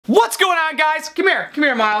What's going on, guys? Come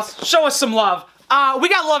here, Myles. Show us some love. We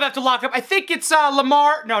got love after Lockup. I think it's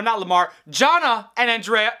Johnna and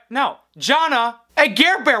Andrea. No, Johnna and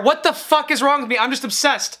Garret Bear. What the fuck is wrong with me? I'm just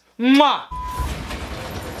obsessed. Mwah.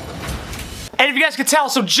 And if you guys could tell,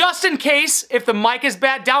 so just in case, if the mic is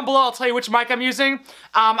bad, down below I'll tell you which mic I'm using.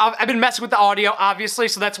 I've been messing with the audio, obviously,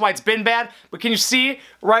 so that's why it's been bad. But can you see,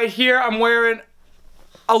 right here, I'm wearing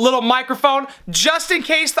a little microphone. Just in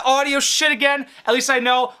case the audio shit again, at least I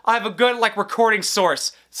know I have a good, like, recording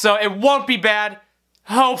source. So it won't be bad,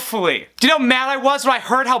 hopefully. Do you know how mad I was when I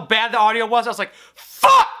heard how bad the audio was? I was like,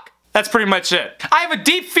 fuck! That's pretty much it. I have a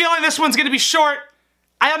deep feeling this one's gonna be short.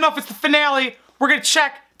 I don't know if it's the finale. We're gonna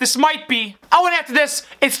check. This might be. Oh, and after this,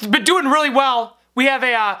 it's been doing really well. We have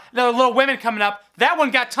another Little Women coming up. That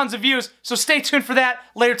one got tons of views, so stay tuned for that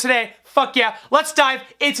later today. Fuck yeah. Let's dive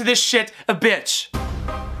into this shit a bitch.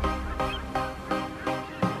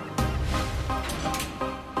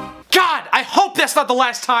 God, I hope that's not the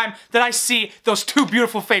last time that I see those two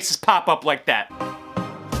beautiful faces pop up like that.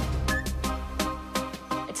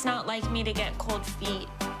 It's not like me to get cold feet,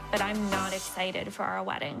 but I'm not excited for our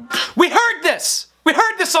wedding. We heard this! We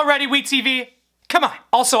heard this already, WEtv. Come on.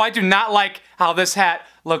 Also, I do not like how this hat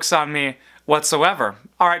looks on me whatsoever.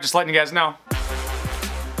 Alright, just letting you guys know.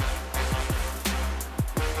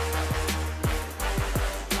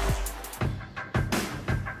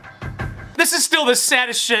 This is still the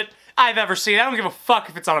saddest shit I've ever seen. I don't give a fuck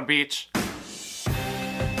if it's on a beach.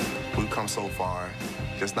 We've come so far.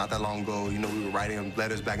 Just not that long ago, you know, we were writing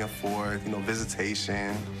letters back and forth, you know,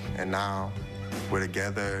 visitation, and now we're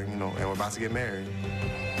together, you know, and we're about to get married.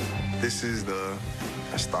 This is the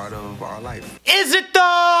start of our life. Is it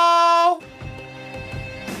though?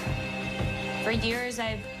 For years,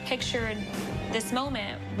 I've pictured this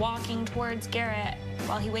moment walking towards Garret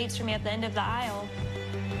while he waits for me at the end of the aisle.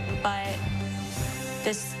 But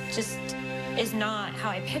this just is not how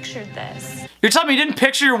I pictured this. You're telling me you didn't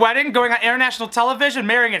picture your wedding going on international television,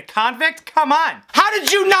 marrying a convict? Come on. How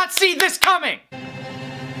did you not see this coming?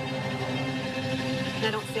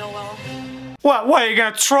 I don't feel well. What, are you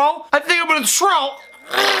gonna troll? I think I'm gonna troll.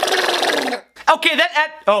 Okay,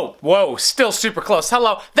 oh, whoa, still super close.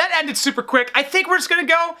 Hello. That ended super quick. I think we're just gonna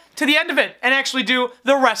go to the end of it and actually do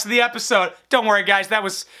the rest of the episode. Don't worry, guys, that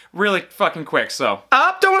was really fucking quick, so.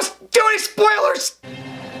 Don't want to do any spoilers!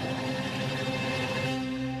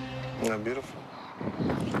 You're beautiful.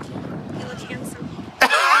 You look handsome.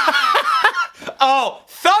 Oh,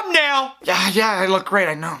 thumbnail! Yeah, I look great,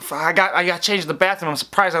 I know. I got changed in the bathroom. I'm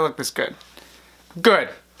surprised I look this good. Good.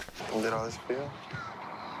 You did all this for you?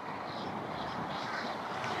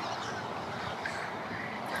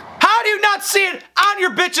 How do you not see it on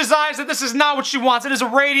your bitch's eyes that this is not what she wants? It is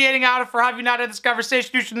radiating out of her. Have you not had this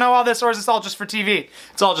conversation? You should know all this, or is this all just for TV?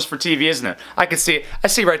 It's all just for TV, isn't it? I can see it. I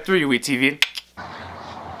see right through you, WEtv.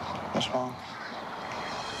 What's wrong?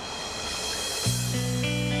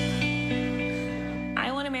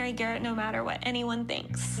 I want to marry Garret no matter what anyone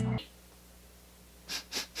thinks.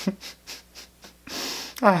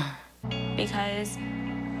 Because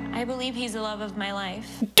I believe he's the love of my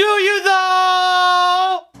life. Do you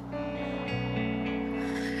though?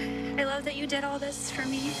 I love that you did all this for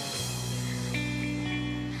me.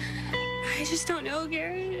 I just don't know,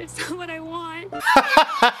 Garret. It's not what I want.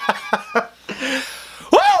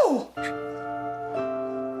 Woo!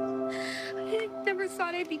 I never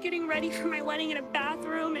thought I'd be getting ready for my wedding in a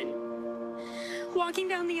bathroom and walking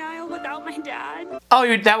down the aisle without my dad.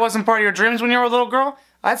 Oh, that wasn't part of your dreams when you were a little girl?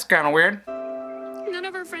 That's kind of weird. None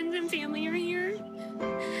of our friends and family are here.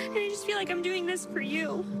 And I just feel like I'm doing this for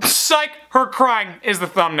you. Psych! Her crying is the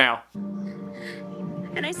thumbnail.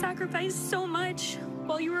 And I sacrificed so much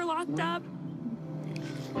while you were locked up.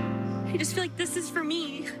 I just feel like this is for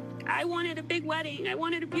me. I wanted a big wedding. I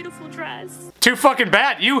wanted a beautiful dress. Too fucking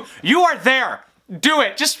bad. You are there. Do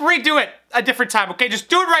it. Just redo it a different time, okay? Just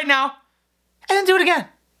do it right now. And then do it again.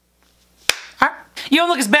 Alright? You don't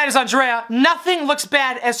look as bad as Andrea. Nothing looks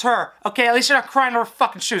bad as her. Okay? At least you're not crying over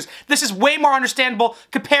fucking shoes. This is way more understandable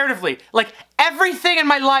comparatively. Like, everything in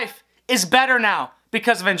my life is better now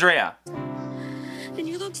because of Andrea. And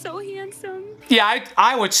you look so handsome. Yeah,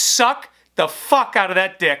 I would suck the fuck out of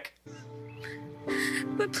that dick.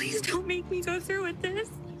 But please don't make me go through with this.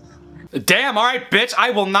 Damn, alright, bitch.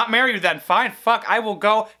 I will not marry you then. Fine, fuck. I will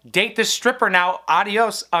go date this stripper now.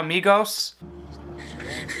 Adios, amigos.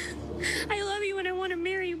 I love you and I want to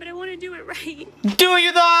marry you, but I want to do it right. Do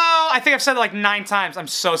you though? I think I've said it like 9 times. I'm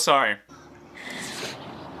so sorry.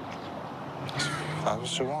 That's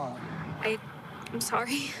what you want. I'm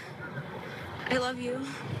sorry. I love you.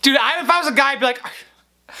 Dude, if I was a guy, I'd be like,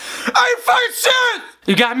 are you fucking serious?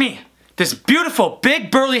 You got me. this beautiful,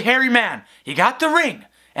 big, burly, hairy man. You got the ring,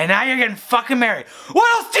 and now you're getting fucking married.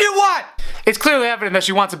 What else do you want? It's clearly evident that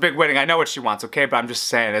she wants a big wedding. I know what she wants, okay? But I'm just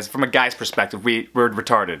saying, as from a guy's perspective, we're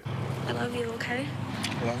retarded. I love you, okay?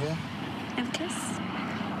 I love you. Have a kiss?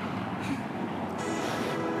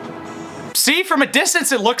 See, from a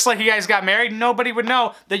distance, it looks like you guys got married. Nobody would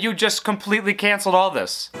know that you just completely canceled all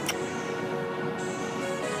this.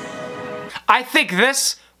 I think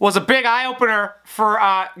this was a big eye-opener for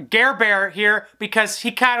Gare Bear here, because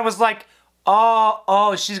he kind of was like,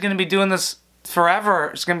 oh, she's gonna be doing this forever.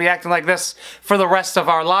 She's gonna be acting like this for the rest of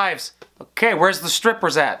our lives. Okay, where's the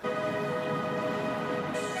strippers at?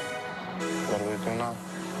 What do we do now?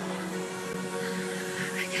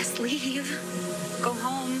 I guess leave. Go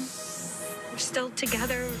home. We're still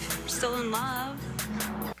together. We're still in love.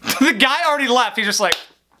 The guy already left. He's just like...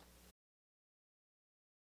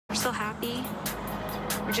 We're still happy.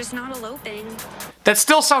 We're just not eloping. That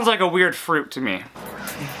still sounds like a weird fruit to me.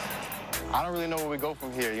 I don't really know where we go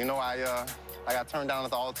from here. You know, I got turned down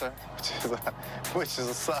at the altar, which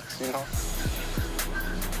sucks, you know?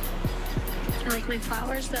 I like my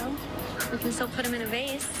flowers, though. We can still put them in a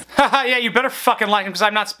vase. Haha, yeah, you better fucking like him, because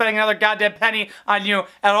I'm not spending another goddamn penny on you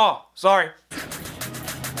at all. Sorry. I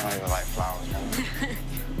don't even like flowers, man.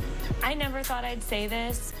 I never thought I'd say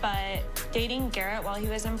this, but dating Garrett while he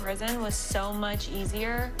was in prison was so much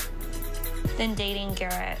easier than dating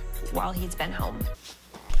Garrett while he's been home.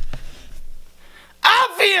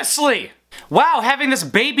 Obviously! Wow, having this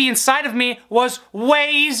baby inside of me was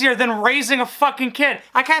way easier than raising a fucking kid.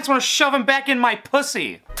 I kinda just wanna shove him back in my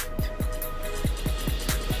pussy.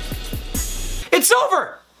 It's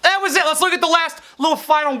over! That was it. Let's look at the last little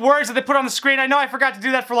final words that they put on the screen. I know I forgot to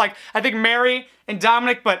do that for, like, I think Mary and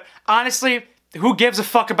Dominic, but honestly, who gives a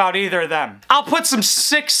fuck about either of them? I'll put some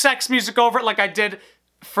sick sex music over it like I did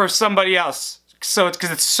for somebody else. So it's because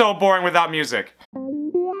it's so boring without music.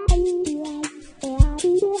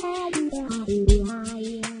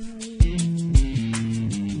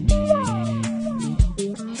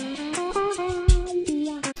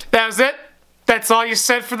 That was it? That's all you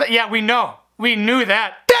said for that? Yeah, we know. We knew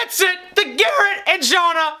that. That's it! The Garret and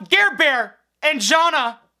Johnna, Gare Bear and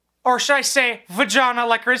Johnna, or should I say Vagina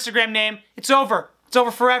like her Instagram name, it's over. It's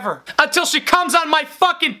over forever. Until she comes on my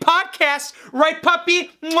fucking podcast, right,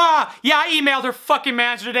 puppy? Mwah! Yeah, I emailed her fucking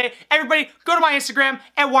manager today. Everybody, go to my Instagram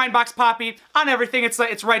at Wineboxpapi on everything.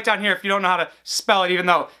 It's right down here if you don't know how to spell it, even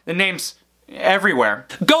though the name's everywhere.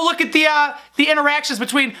 Go look at the interactions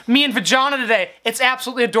between me and Vagina today. It's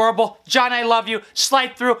absolutely adorable. John, I love you.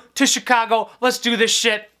 Slide through to Chicago. Let's do this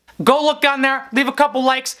shit. Go look on there, leave a couple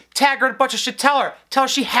likes, tag her in a bunch of shit, tell her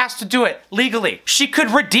she has to do it legally. She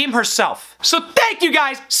could redeem herself. So thank you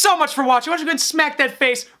guys so much for watching. Why don't you go and smack that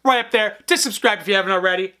face right up there to subscribe if you haven't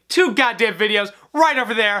already. 2 goddamn videos right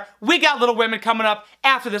over there. We got Little Women coming up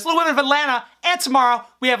after this. Little Women of Atlanta, and tomorrow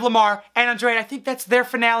we have Lamar and Andre. I think that's their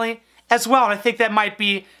finale as well, and I think that might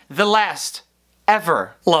be the last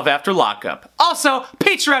ever Love After Lockup. Also,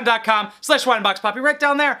 patreon.com/Wineboxpapi, right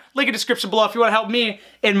down there. Link in the description below if you want to help me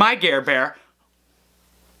in my Gare Bear.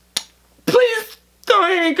 Please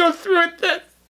don't go through with this.